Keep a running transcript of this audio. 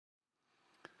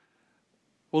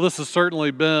Well, this has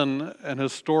certainly been an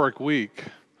historic week.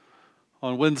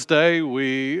 On Wednesday,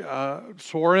 we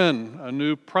swore in a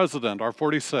new president, our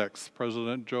 46th,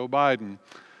 President Joe Biden,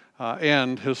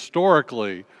 and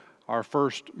historically, our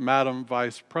first Madam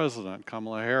Vice President,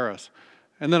 Kamala Harris.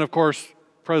 And then, of course,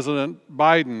 President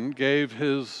Biden gave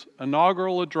his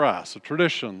inaugural address, a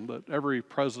tradition that every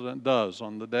president does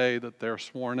on the day that they're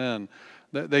sworn in.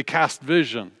 They cast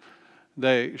vision.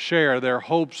 They share their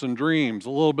hopes and dreams, a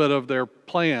little bit of their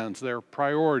plans, their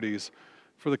priorities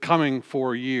for the coming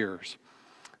 4 years.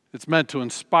 It's meant to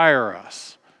inspire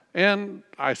us, and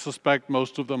I suspect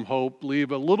most of them hope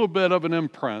leave a little bit of an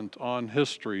imprint on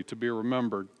history to be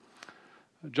remembered.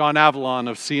 John Avlon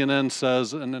of CNN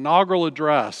says, an inaugural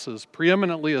address is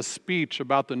preeminently a speech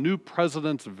about the new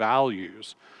president's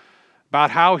values,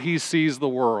 about how he sees the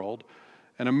world,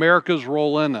 and America's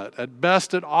role in it. At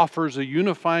best, it offers a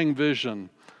unifying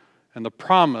vision and the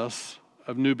promise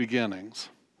of new beginnings.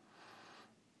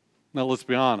 Now, let's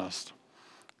be honest.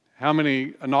 How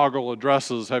many inaugural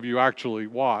addresses have you actually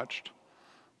watched?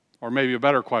 Or maybe a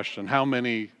better question, how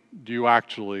many do you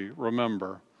actually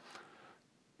remember?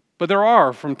 But there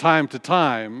are, from time to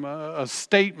time, a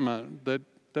statement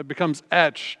that becomes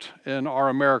etched in our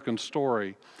American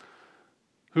story.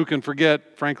 Who can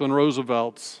forget Franklin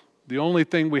Roosevelt's, "The only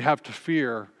thing we have to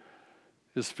fear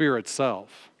is fear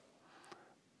itself"?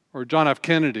 Or John F.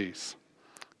 Kennedy's,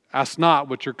 "Ask not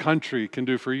what your country can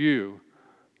do for you,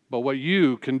 but what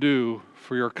you can do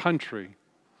for your country."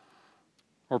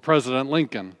 Or President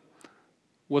Lincoln,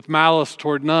 "With malice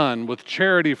toward none, with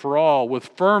charity for all,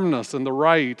 with firmness in the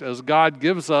right, as God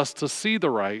gives us to see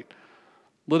the right,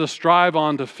 let us strive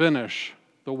on to finish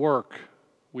the work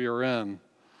we are in."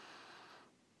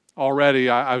 Already,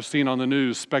 I've seen on the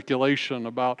news speculation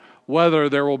about whether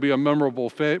there will be a memorable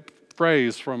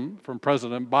phrase from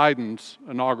President Biden's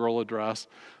inaugural address.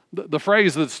 The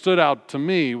phrase that stood out to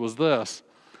me was this: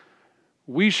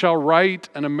 "We shall write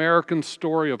an American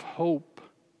story of hope,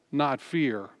 not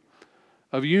fear,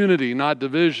 of unity, not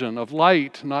division, of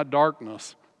light, not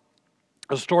darkness,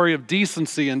 a story of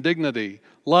decency and dignity,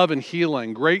 love and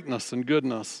healing, greatness and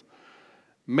goodness.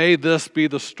 May this be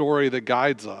the story that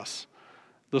guides us,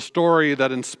 the story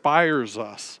that inspires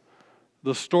us,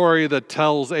 the story that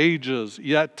tells ages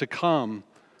yet to come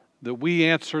that we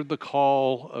answered the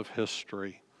call of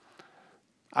history."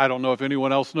 I don't know if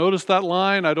anyone else noticed that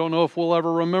line. I don't know if we'll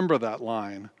ever remember that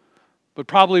line. But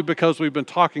probably because we've been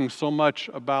talking so much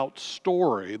about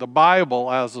story, the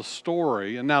Bible as a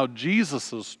story, and now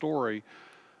Jesus' story.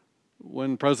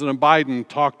 When President Biden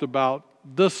talked about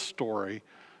this story,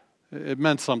 it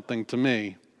meant something to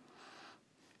me.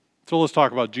 So let's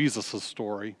talk about Jesus'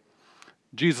 story.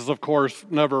 Jesus, of course,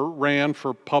 never ran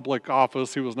for public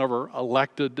office. He was never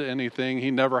elected to anything.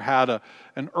 He never had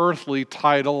an earthly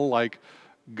title like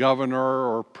governor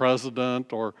or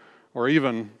president or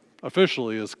even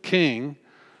officially as king.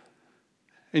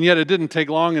 And yet it didn't take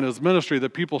long in his ministry that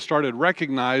people started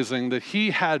recognizing that he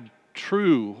had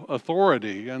true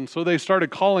authority. And so they started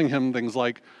calling him things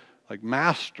like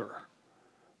Master,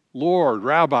 Lord,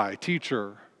 Rabbi,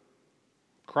 Teacher,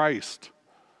 Christ,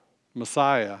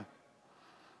 Messiah.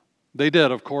 They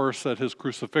did, of course, at his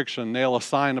crucifixion, nail a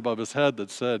sign above his head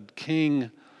that said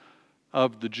King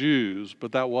of the Jews,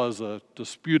 but that was a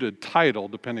disputed title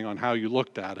depending on how you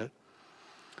looked at it.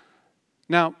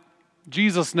 Now,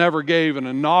 Jesus never gave an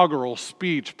inaugural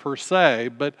speech per se,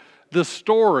 but this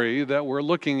story that we're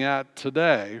looking at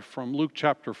today from Luke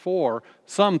chapter 4,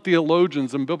 some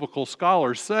theologians and biblical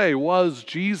scholars say was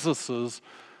Jesus'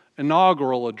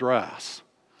 inaugural address.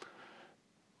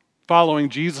 Following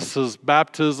Jesus'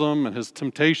 baptism and his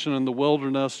temptation in the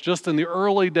wilderness, just in the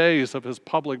early days of his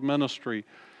public ministry,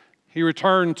 he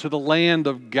returned to the land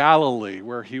of Galilee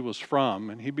where he was from,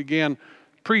 and he began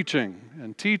preaching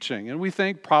and teaching, and we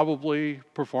think probably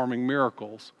performing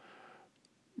miracles.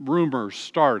 Rumors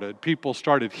started. People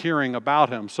started hearing about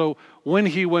him. So when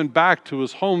he went back to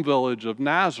his home village of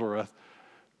Nazareth,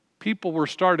 people were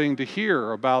starting to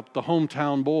hear about the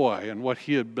hometown boy and what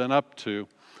he had been up to.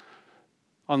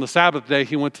 On the Sabbath day,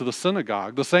 he went to the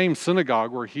synagogue, the same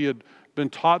synagogue where he had been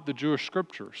taught the Jewish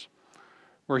scriptures,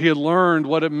 where he had learned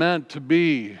what it meant to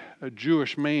be a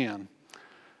Jewish man.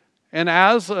 And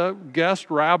as a guest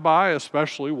rabbi,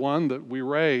 especially one that we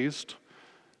raised,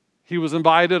 he was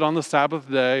invited on the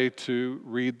Sabbath day to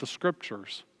read the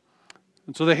scriptures.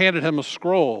 And so they handed him a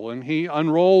scroll, and he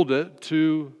unrolled it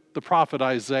to the prophet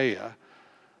Isaiah,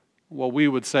 what we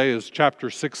would say is chapter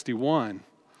 61.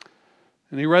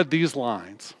 And he read these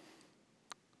lines: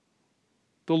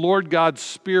 "The Lord God's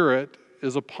Spirit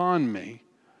is upon me,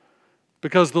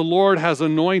 because the Lord has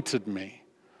anointed me.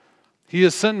 He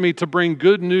has sent me to bring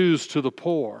good news to the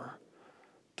poor,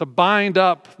 to bind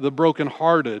up the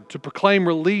brokenhearted, to proclaim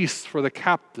release for the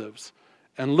captives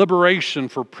and liberation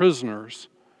for prisoners,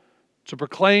 to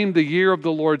proclaim the year of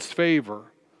the Lord's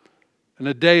favor and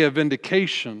a day of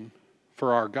vindication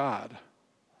for our God."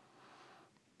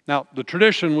 Now, the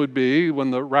tradition would be,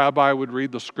 when the rabbi would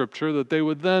read the scripture, that they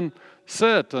would then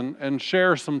sit and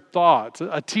share some thoughts,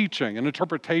 a teaching, an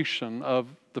interpretation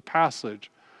of the passage.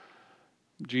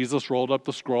 Jesus rolled up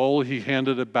the scroll, he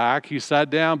handed it back, he sat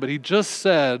down, but he just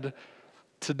said,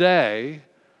 "Today,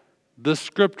 this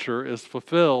scripture is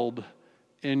fulfilled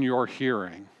in your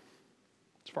hearing."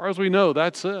 As far as we know,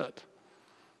 that's it.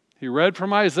 He read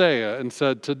from Isaiah and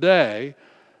said, "Today,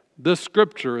 this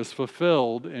scripture is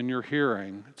fulfilled in your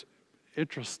hearing." It's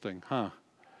interesting, huh?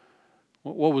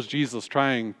 What was Jesus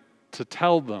trying to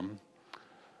tell them?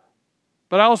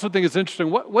 But I also think it's interesting,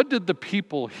 what did the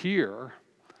people hear?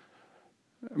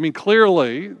 I mean,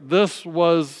 clearly, this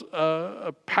was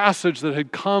a passage that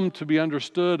had come to be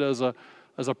understood as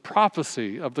a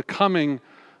prophecy of the coming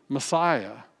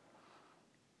Messiah.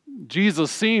 Jesus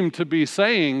seemed to be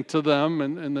saying to them,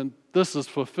 and then this is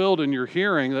fulfilled in your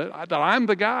hearing, that I'm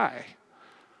the guy.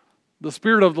 The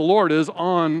Spirit of the Lord is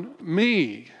on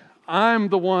me. I'm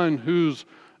the one who's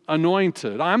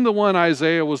anointed. I'm the one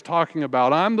Isaiah was talking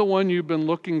about. I'm the one you've been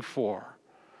looking for.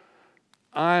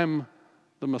 I'm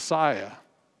the Messiah.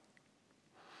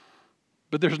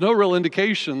 But there's no real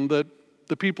indication that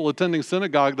the people attending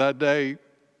synagogue that day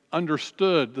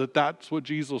understood that that's what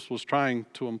Jesus was trying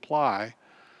to imply.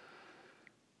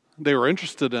 They were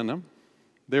interested in him.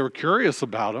 They were curious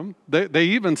about him. They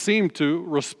even seemed to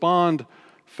respond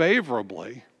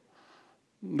favorably.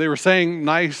 They were saying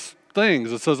nice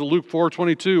things. It says in Luke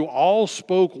 4:22, all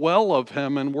spoke well of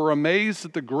him and were amazed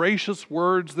at the gracious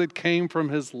words that came from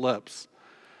his lips.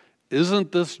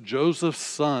 "Isn't this Joseph's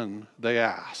son?" they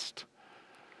asked.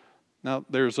 Now,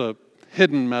 there's a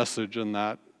hidden message in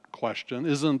that question.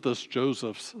 Isn't this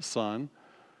Joseph's son?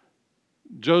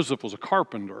 Joseph was a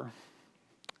carpenter.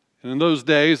 And in those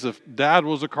days, if dad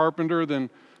was a carpenter, then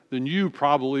you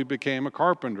probably became a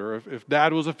carpenter. If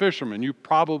dad was a fisherman, you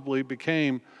probably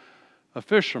became a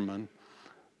fisherman.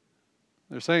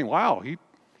 They're saying, wow, he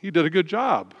did a good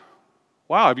job.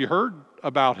 Wow, have you heard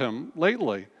about him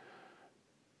lately?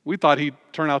 We thought he'd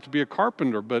turn out to be a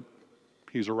carpenter, but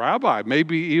he's a rabbi,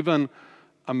 maybe even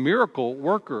a miracle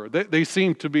worker. They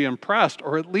seem to be impressed,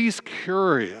 or at least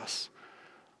curious.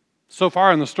 So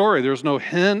far in the story, there's no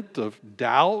hint of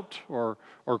doubt or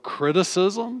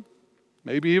criticism,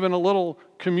 maybe even a little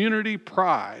community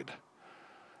pride.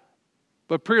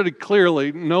 But pretty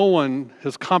clearly, no one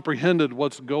has comprehended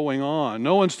what's going on.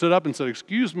 No one stood up and said,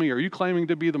 "Excuse me, are you claiming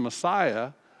to be the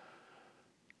Messiah?"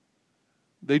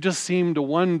 They just seem to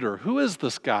wonder, who is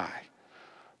this guy?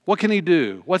 What can he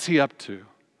do? What's he up to?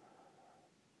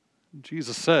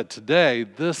 Jesus said, "Today,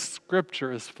 this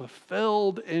scripture is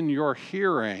fulfilled in your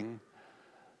hearing."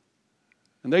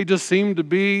 And they just seem to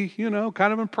be,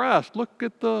 kind of impressed. Look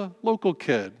at the local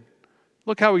kid.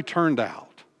 Look how he turned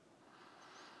out.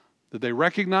 Did they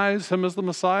recognize him as the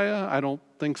Messiah? I don't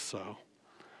think so.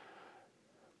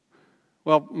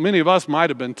 Well, many of us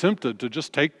might have been tempted to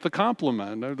just take the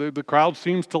compliment. The crowd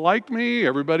seems to like me.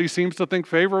 Everybody seems to think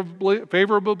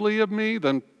favorably of me.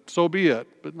 Then so be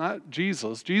it. But not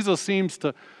Jesus. Jesus seems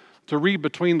to read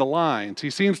between the lines.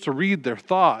 He seems to read their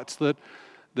thoughts, that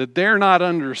they're not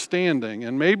understanding,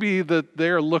 and maybe that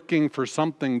they're looking for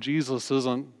something Jesus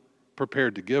isn't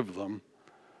prepared to give them.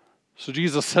 So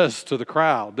Jesus says to the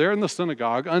crowd, there in the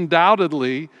synagogue,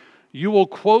 "Undoubtedly, you will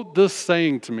quote this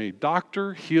saying to me,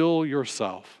 'Doctor, heal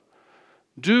yourself.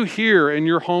 Do here in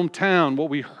your hometown what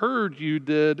we heard you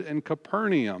did in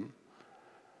Capernaum.'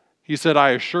 He said, 'I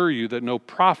assure you that no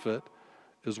prophet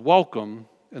is welcome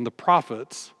in the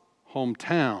prophet's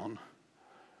hometown.'"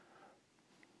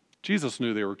 Jesus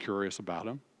knew they were curious about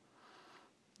him.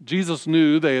 Jesus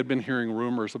knew they had been hearing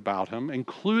rumors about him,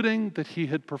 including that he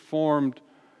had performed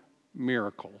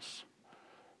miracles.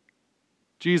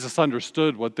 Jesus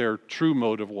understood what their true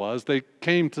motive was. They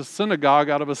came to synagogue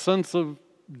out of a sense of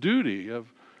duty,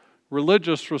 of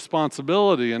religious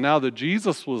responsibility. And now that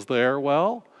Jesus was there,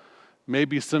 well,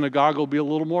 maybe synagogue will be a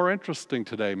little more interesting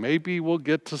today. Maybe we'll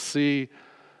get to see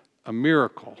a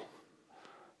miracle.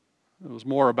 It was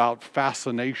more about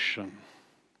fascination,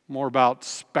 more about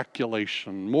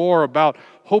speculation, more about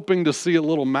hoping to see a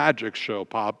little magic show,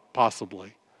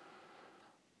 possibly.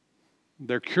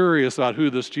 They're curious about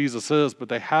who this Jesus is, but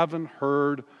they haven't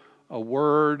heard a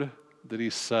word that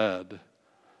he said.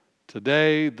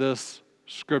 Today, this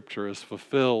scripture is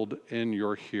fulfilled in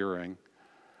your hearing.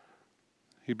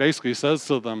 He basically says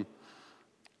to them,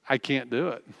 I can't do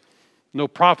it. No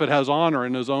prophet has honor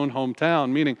in his own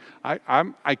hometown, meaning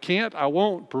I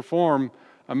won't perform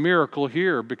a miracle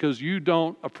here because you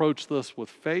don't approach this with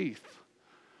faith.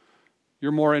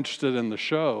 You're more interested in the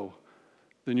show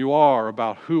than you are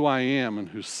about who I am and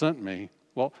who sent me.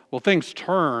 Well, things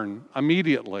turn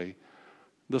immediately.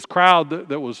 This crowd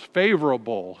that was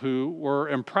favorable, who were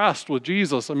impressed with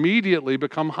Jesus, immediately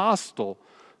become hostile.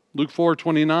 Luke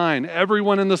 4:29,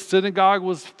 everyone in the synagogue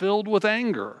was filled with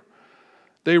anger.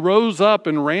 They rose up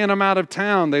and ran him out of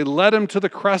town. They led him to the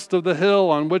crest of the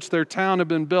hill on which their town had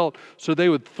been built, so they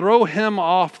would throw him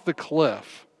off the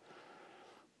cliff.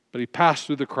 But he passed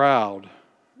through the crowd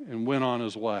and went on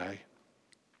his way.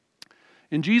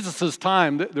 In Jesus'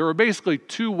 time, there were basically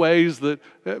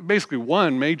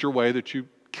one major way that you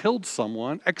killed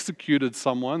someone, executed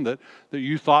someone that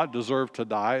you thought deserved to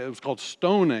die. It was called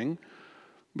stoning.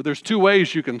 But there's two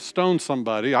ways you can stone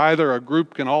somebody. Either a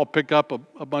group can all pick up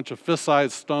a bunch of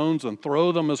fist-sized stones and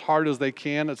throw them as hard as they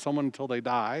can at someone until they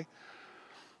die.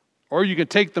 Or you can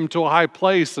take them to a high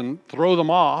place and throw them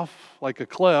off like a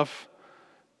cliff,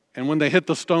 and when they hit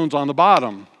the stones on the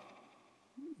bottom,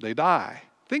 they die.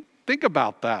 Think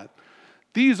about that.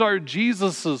 These are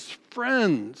Jesus'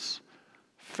 friends,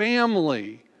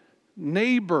 family,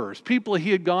 neighbors, people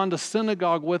he had gone to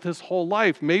synagogue with his whole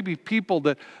life, maybe people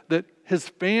that his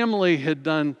family had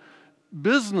done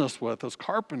business with as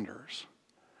carpenters.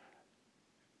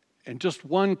 And just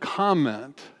one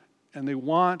comment, and they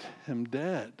want him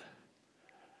dead.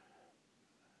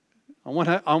 On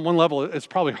one level, it's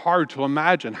probably hard to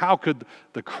imagine. How could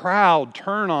the crowd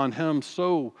turn on him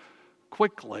so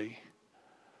quickly?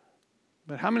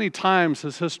 But how many times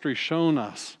has history shown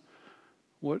us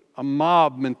what a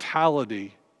mob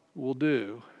mentality will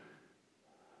do?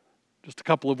 Just a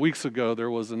couple of weeks ago, there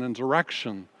was an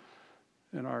insurrection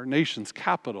in our nation's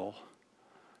capital.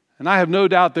 And I have no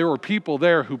doubt there were people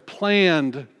there who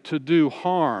planned to do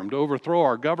harm, to overthrow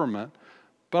our government.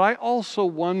 But I also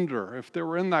wonder if there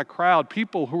were in that crowd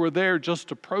people who were there just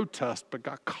to protest but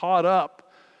got caught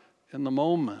up in the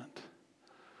moment.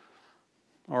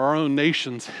 Our own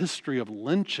nation's history of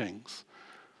lynchings.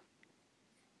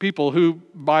 People who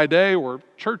by day were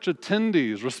church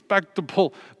attendees,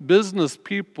 respectable business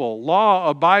people,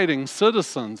 law-abiding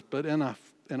citizens, but in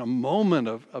a moment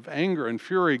of anger and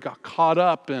fury got caught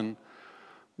up in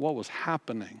what was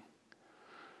happening.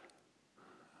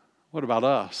 What about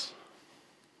us?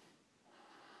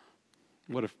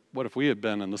 What if we had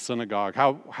been in the synagogue?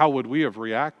 How would we have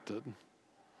reacted?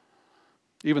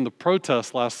 Even the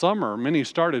protests last summer, many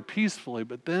started peacefully,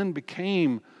 but then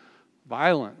became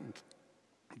violent,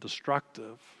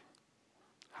 destructive.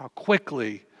 How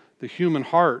quickly the human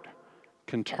heart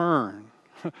can turn.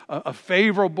 A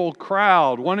favorable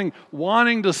crowd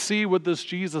wanting to see what this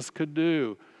Jesus could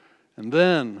do, and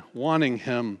then wanting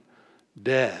him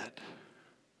dead.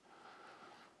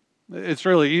 It's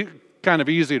really kind of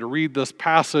easy to read this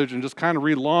passage and just kind of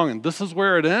read along, and this is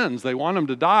where it ends. They want him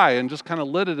to die and just kind of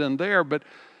let it in there, but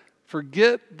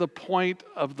forget the point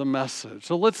of the message.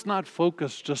 So let's not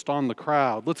focus just on the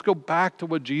crowd. Let's go back to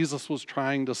what Jesus was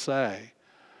trying to say.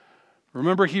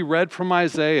 Remember, he read from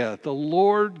Isaiah, "The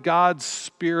Lord God's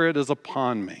Spirit is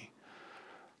upon me,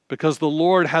 because the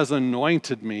Lord has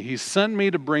anointed me. He sent me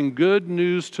to bring good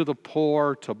news to the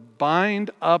poor, to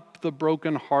bind up the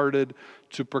brokenhearted,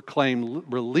 to proclaim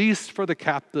release for the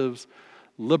captives,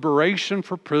 liberation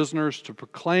for prisoners, to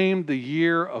proclaim the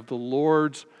year of the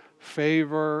Lord's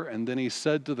favor." And then he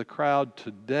said to the crowd,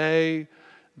 today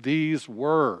these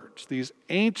words, these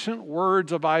ancient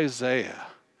words of Isaiah,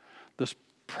 this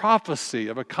prophecy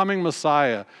of a coming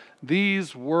Messiah,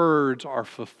 these words are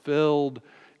fulfilled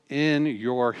in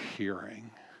your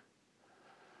hearing.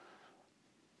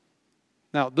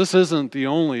 Now, this isn't the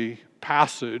only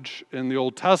passage in the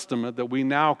Old Testament that we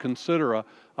now consider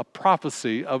a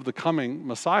prophecy of the coming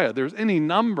Messiah. There's any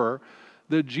number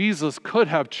that Jesus could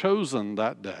have chosen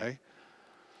that day.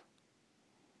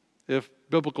 If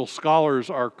biblical scholars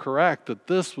are correct that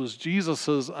this was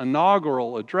Jesus'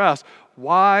 inaugural address,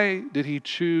 why did he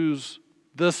choose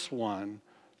this one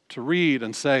to read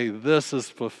and say, this is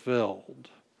fulfilled?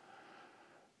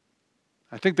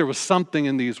 I think there was something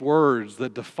in these words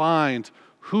that defined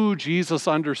who Jesus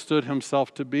understood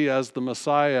himself to be as the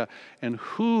Messiah and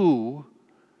who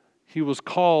he was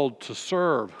called to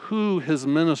serve, who his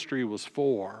ministry was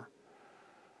for.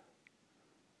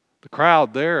 The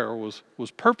crowd there was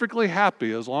perfectly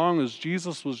happy as long as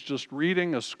Jesus was just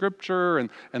reading a scripture and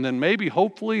then maybe,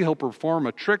 hopefully, he'll perform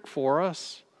a trick for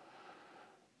us.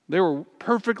 They were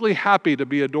perfectly happy to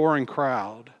be adoring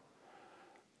crowd.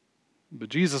 But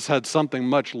Jesus had something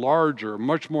much larger,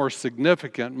 much more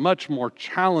significant, much more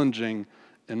challenging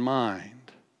in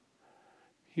mind.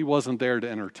 He wasn't there to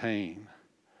entertain.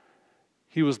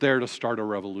 He was there to start a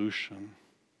revolution.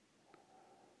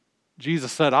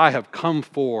 Jesus said, I have come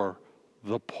for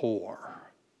the poor.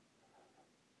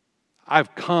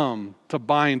 I've come to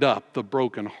bind up the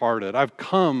brokenhearted. I've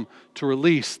come to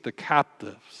release the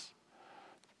captives.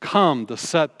 Come to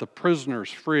set the prisoners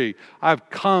free.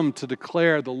 I've come to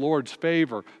declare the Lord's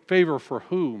favor. Favor for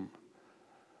whom?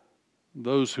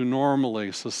 Those who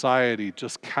normally society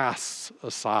just casts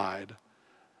aside.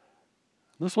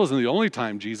 This wasn't the only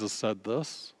time Jesus said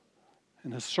this.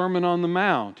 In his Sermon on the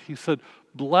Mount, he said,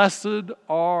 blessed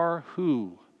are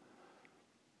who?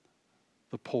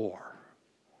 The poor.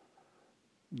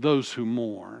 Those who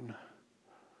mourn.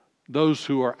 Those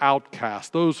who are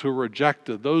outcast, those who are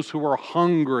rejected, those who are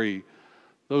hungry,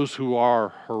 those who are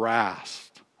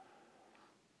harassed.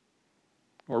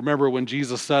 Or remember when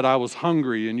Jesus said, I was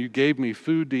hungry and you gave me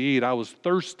food to eat. I was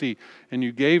thirsty and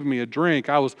you gave me a drink.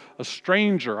 I was a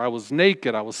stranger. I was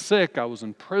naked. I was sick. I was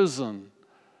in prison.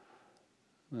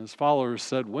 And his followers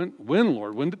said, when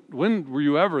Lord? When were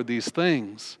you ever these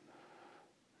things?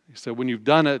 He said, when you've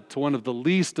done it to one of the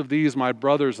least of these, my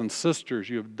brothers and sisters,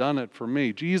 you have done it for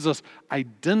me. Jesus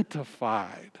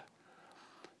identified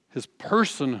his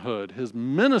personhood, his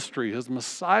ministry, his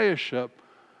messiahship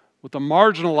with the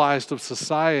marginalized of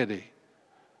society.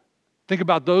 Think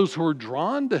about those who are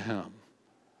drawn to him.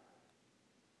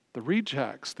 The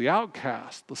rejects, the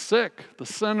outcasts, the sick, the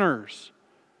sinners,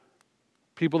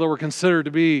 people that were considered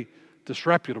to be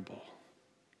disreputable.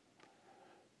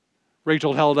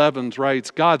 Rachel Held Evans writes,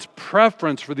 God's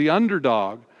preference for the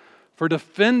underdog, for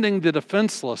defending the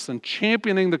defenseless and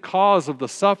championing the cause of the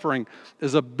suffering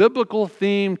is a biblical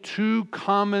theme too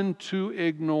common to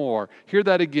ignore. Hear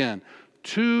that again.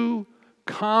 Too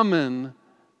common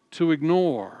to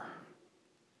ignore.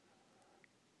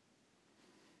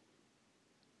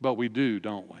 But we do,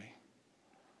 don't we?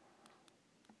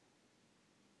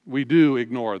 We do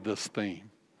ignore this theme.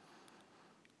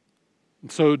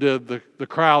 And so did the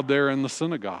crowd there in the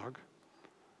synagogue.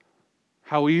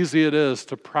 How easy it is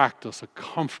to practice a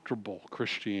comfortable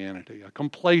Christianity, a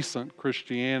complacent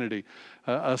Christianity,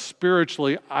 a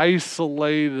spiritually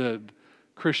isolated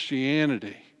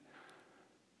Christianity,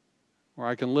 where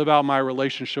I can live out my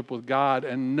relationship with God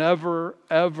and never,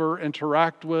 ever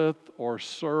interact with or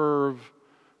serve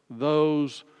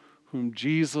those whom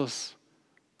Jesus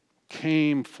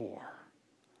came for,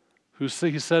 who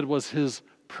he said was his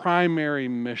primary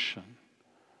mission,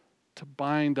 to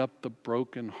bind up the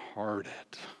brokenhearted,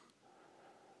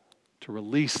 to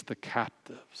release the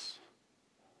captives,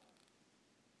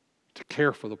 to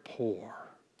care for the poor.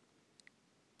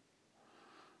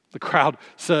 The crowd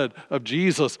said of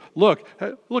Jesus, look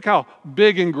how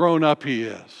big and grown up he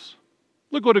is.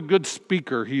 Look what a good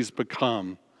speaker he's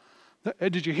become.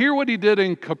 Did you hear what he did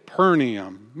in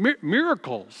Capernaum?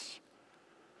 Miracles.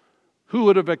 Who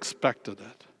would have expected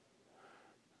it?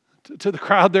 To the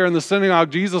crowd there in the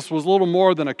synagogue, Jesus was little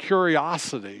more than a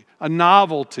curiosity, a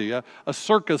novelty, a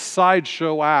circus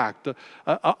sideshow act, an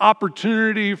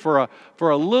opportunity for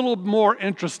a little more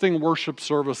interesting worship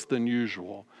service than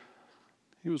usual.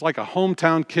 He was like a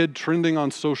hometown kid trending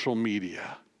on social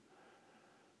media.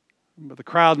 But the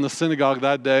crowd in the synagogue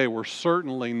that day were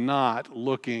certainly not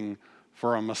looking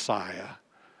for a Messiah.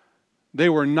 They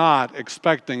were not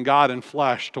expecting God in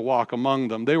flesh to walk among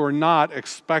them. They were not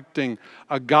expecting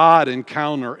a God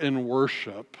encounter in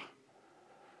worship.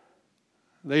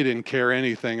 They didn't care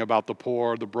anything about the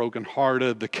poor, the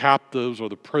brokenhearted, the captives, or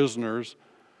the prisoners.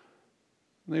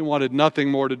 They wanted nothing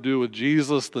more to do with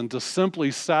Jesus than to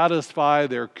simply satisfy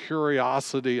their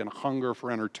curiosity and hunger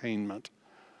for entertainment,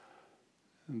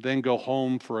 and then go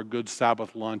home for a good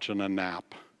Sabbath lunch and a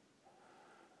nap.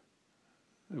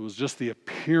 It was just the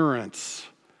appearance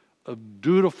of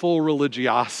dutiful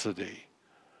religiosity.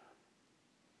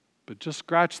 But just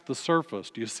scratch the surface.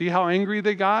 Do you see how angry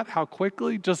they got? How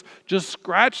quickly? Just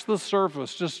scratch the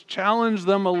surface. Just challenge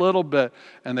them a little bit.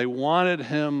 And they wanted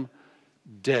him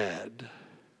dead.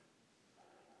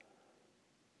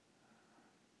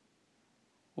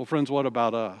 Well, friends, what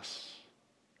about us?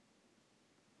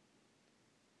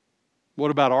 What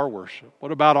about our worship?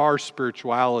 What about our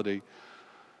spirituality?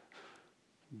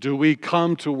 Do we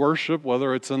come to worship,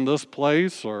 whether it's in this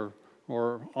place or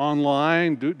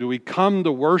online? Do we come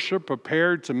to worship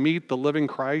prepared to meet the living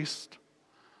Christ?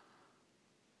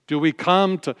 Do we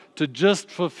come to just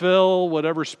fulfill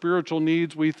whatever spiritual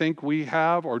needs we think we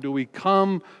have? Or do we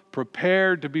come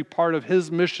prepared to be part of his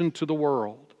mission to the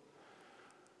world?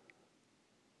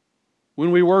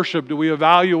 When we worship, do we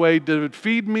evaluate, did it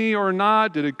feed me or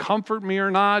not? Did it comfort me or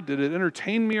not? Did it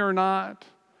entertain me or not?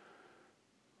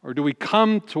 Or do we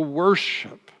come to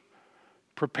worship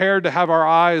prepared to have our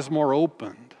eyes more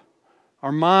opened,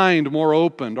 our mind more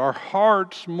opened, our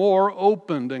hearts more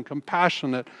opened and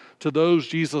compassionate to those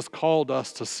Jesus called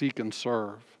us to seek and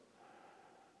serve?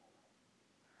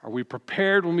 Are we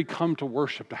prepared when we come to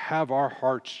worship to have our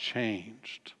hearts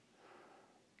changed,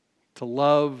 to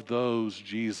love those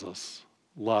Jesus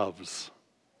loves?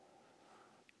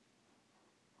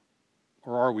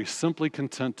 Or are we simply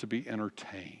content to be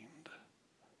entertained?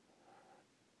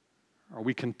 Are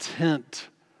we content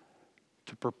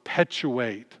to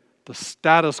perpetuate the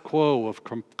status quo of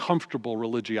comfortable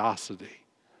religiosity?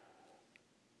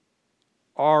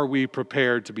 Are we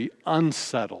prepared to be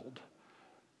unsettled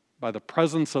by the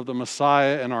presence of the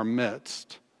Messiah in our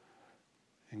midst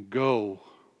and go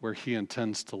where he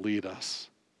intends to lead us?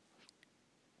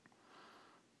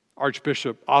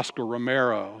 Archbishop Oscar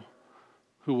Romero,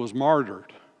 who was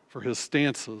martyred for his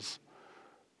stances,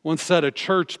 once said, "A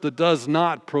church that does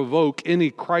not provoke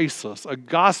any crisis, a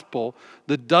gospel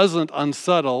that doesn't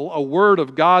unsettle, a word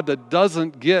of God that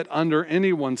doesn't get under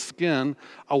anyone's skin,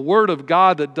 a word of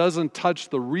God that doesn't touch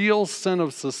the real sin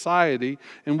of society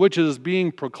in which it is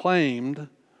being proclaimed,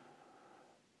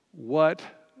 what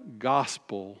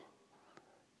gospel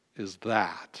is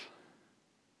that?"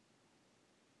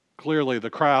 Clearly, the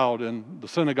crowd in the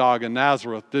synagogue in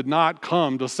Nazareth did not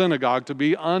come to synagogue to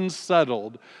be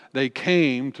unsettled. They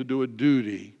came to do a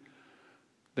duty.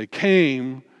 They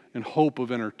came in hope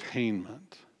of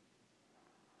entertainment.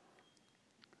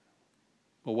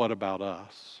 But what about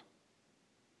us?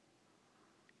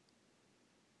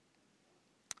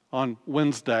 On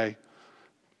Wednesday,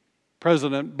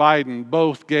 President Biden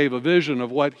both gave a vision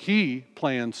of what he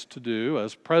plans to do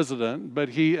as president, but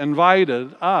he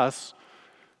invited us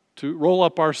to roll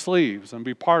up our sleeves and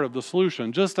be part of the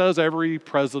solution, just as every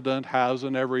president has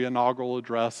in every inaugural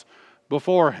address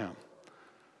before him,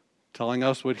 telling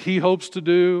us what he hopes to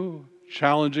do,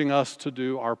 challenging us to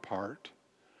do our part.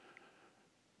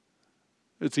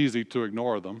 It's easy to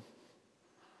ignore them.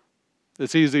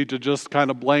 It's easy to just kind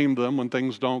of blame them when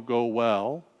things don't go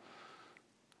well.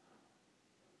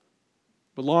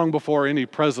 But long before any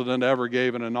president ever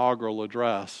gave an inaugural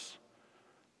address,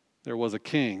 there was a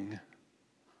king.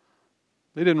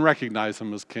 They didn't recognize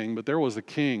him as king, but there was a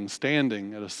king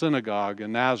standing at a synagogue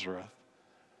in Nazareth,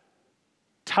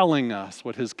 telling us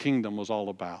what his kingdom was all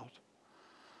about.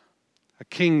 A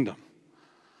kingdom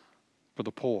for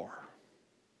the poor,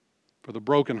 for the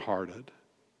brokenhearted,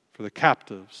 for the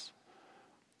captives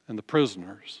and the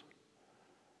prisoners.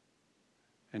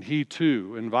 And he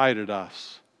too invited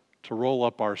us to roll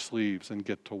up our sleeves and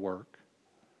get to work.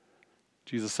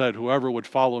 Jesus said, "Whoever would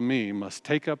follow me must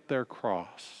take up their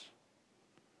cross.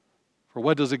 For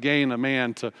what does it gain a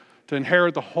man to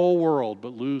inherit the whole world but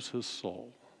lose his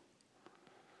soul?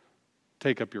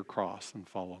 Take up your cross and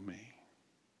follow me."